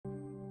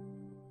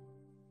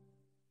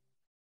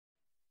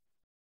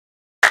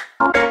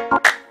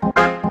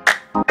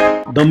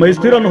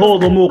dhamaystiran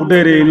hooda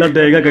muuqdeeray la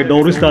dheegagay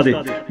dhowristaadii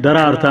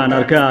daraartaan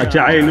arkaa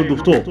jacayl u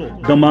dhufto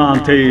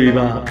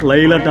dhammaantayba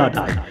layla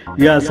dhaadhacay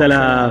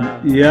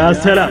yaa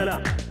salaam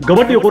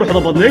gabadhii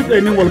quruxda badnayd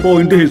ee nin walba oo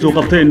indhihiisu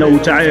qabtayna uu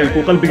jacaylku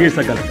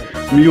qalbigiisa galay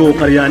miyuu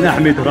qaryaan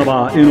axmed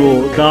rabaa inuu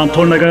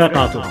daanto nagaga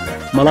qaato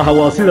malaha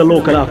waa sida loo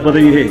kala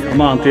afbadan yahay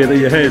ammaanteeda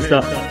iyo heesta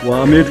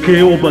waa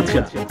midkii u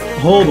badka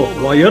hoodo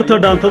waa yarta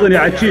dhaantadani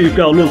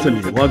cajiibka loo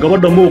sameeyey waa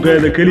gabadha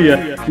muuqeeda keliya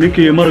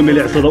ninkii mar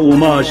milicsada uu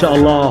maasha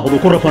allah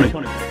ku rafanay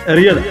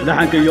ereyada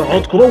laxanka iyo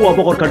codkuba waa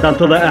boqorka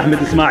dhaantada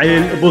axmed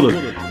ismaaciil budul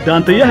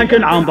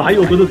dhaantayahankan caan baxay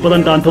oo godad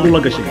badan dhaantadu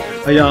la gashay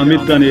ayaa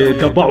midani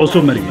daba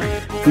cusub mariyay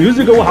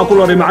ميوزيكا waxaa ku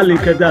laray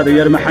macallinka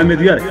daadayar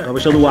maxamed yare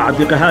qabashadu waa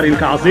cabdi qahaar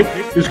ilka casiib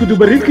isku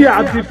dubaridkii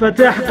cabdi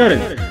fataax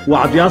qaran waa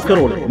cabdi askar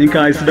oo ninka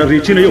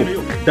isdhariijinayo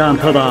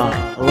dhaantada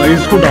la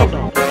isku dhaafo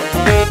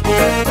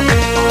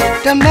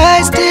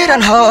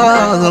dhamaystiran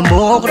hooda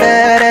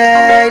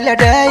muuqdeeray la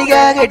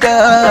dhaygaaga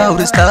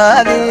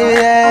dhowristaadii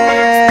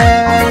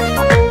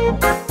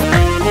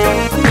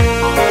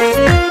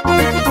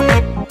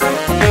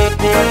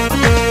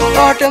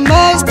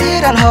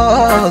dhamaystiran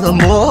hooda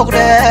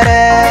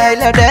muuqdeeray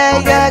la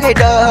dhaygaaga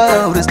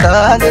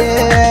dhowristaadii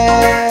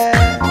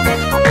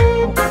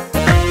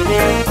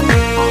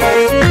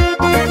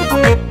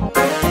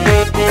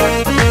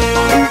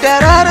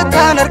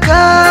daraartaan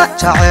arkaa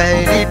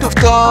jacayli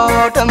dhufto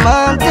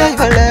dhammaantay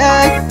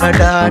balay la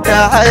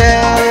dhaadhacaye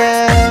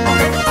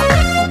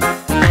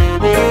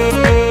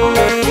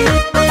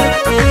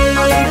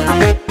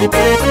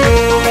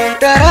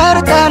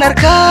daraartaan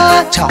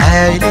arkaa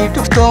jacayli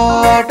dhufto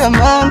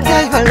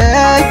dhammaantay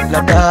balay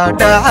la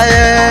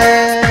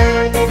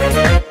dhaadhacaye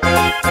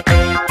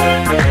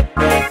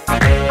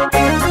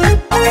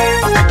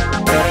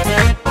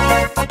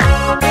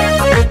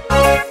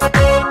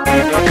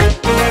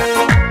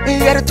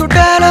yartu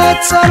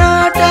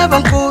dhaladsanaa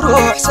dhaban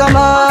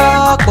quruxsama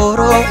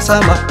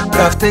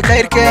dhaftay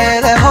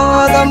kayrkeeda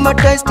hooda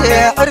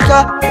madhaystee cirka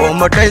oo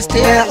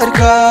madhaystee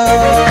cirka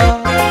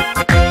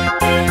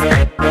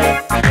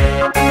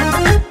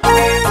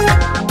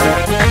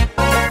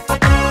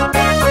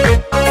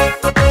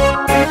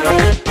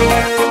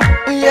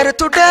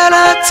yartu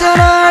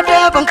dhaladsanaa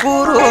dhaban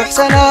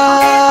quruxsama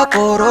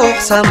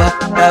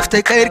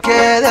dhaftay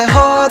kayrkeeda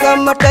hooda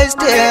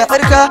madhaystee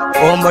cirka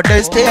oo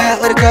madhaystee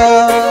cirka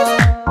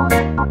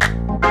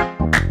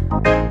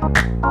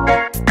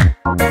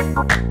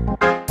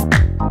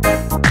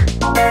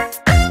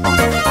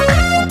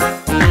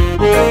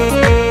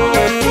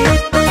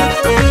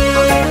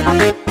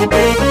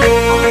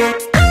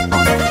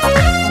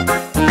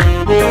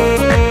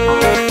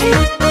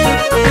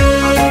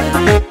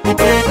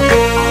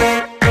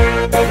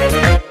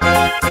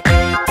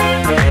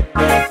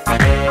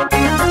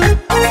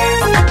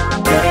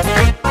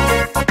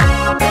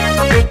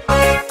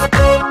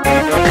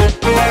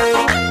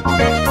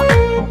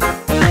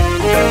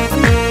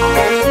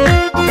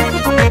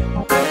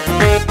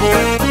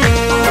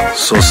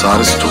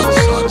صارستو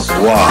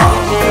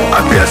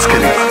وعبي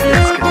عسكري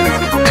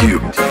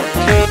تيوب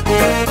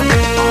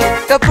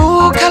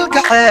تبوك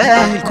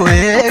الكحيل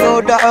كويغو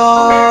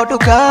دعو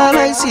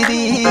دكاني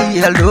سيدي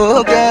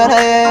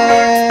هالوغاني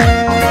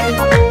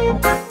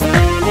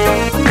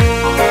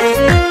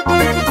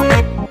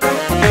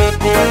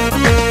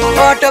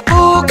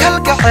تبوك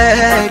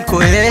الكحيل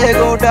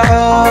كويغو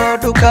دعو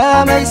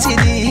دكاني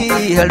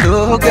سيدي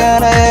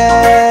هالوغاني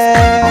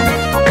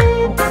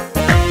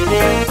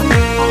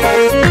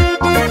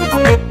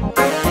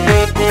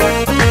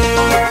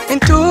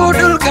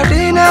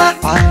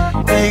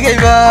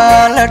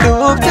la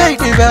dhubtay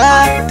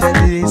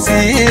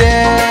dhibaatadiisiiye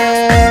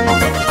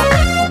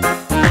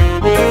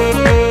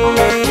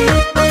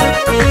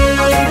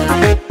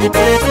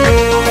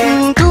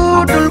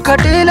intuu dhulka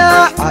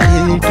dhinacay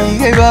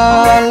dhigay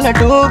baa la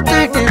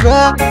dhubtay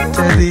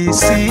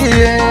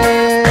dhibaatadiisiiye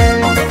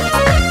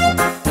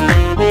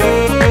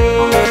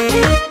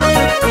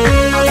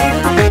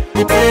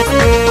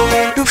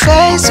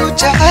dhufaysu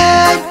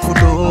jacayl ku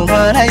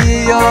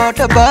dhuumanayo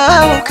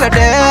dhabbaaw ka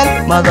dheel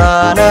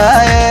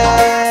madaanaye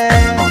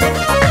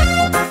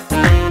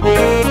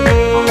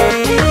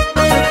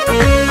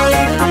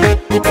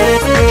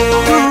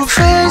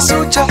dhufaysu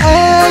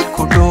jacayl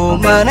ku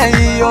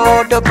dhuumanayo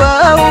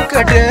dhabbaaw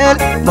ka dheel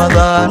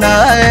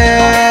madaanaye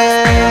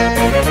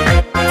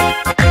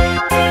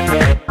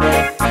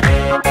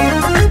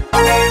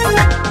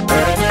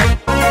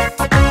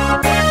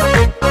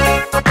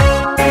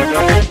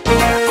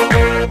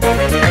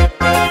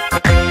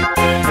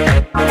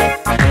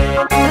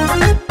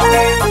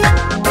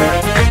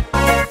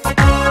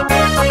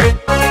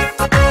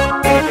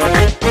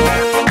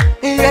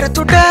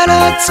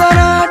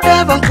dhaladsanaa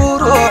dhaban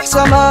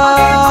quruxsama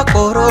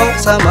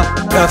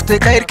dhaftay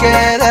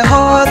kayrkeeda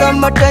hooda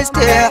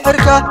madhaystee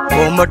cirka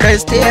oo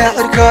madhaystee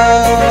cirka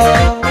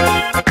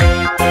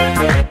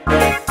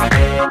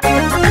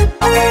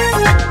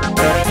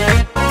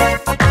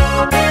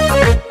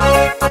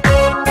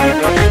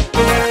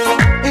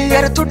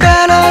yartu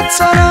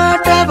dhaladsanaa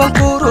dhaban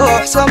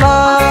quruxsama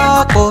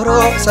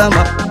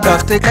quruxsama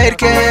dhaftay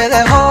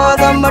kayrkeeda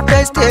hooda ma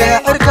dhaystay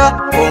cirka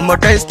oo ma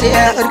dhaystay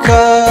cirka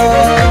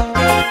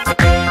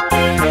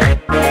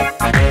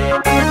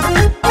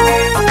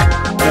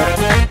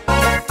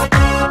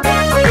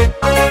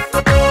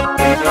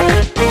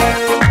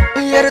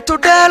yartu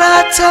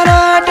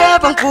dhaladsanaa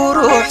dhaban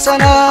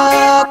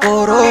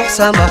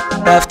quruxsama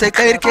dhaftay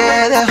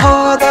kayrkeeda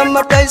hooda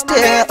ma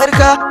dhaystay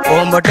cirka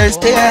oo ma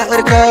dhaystay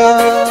cirka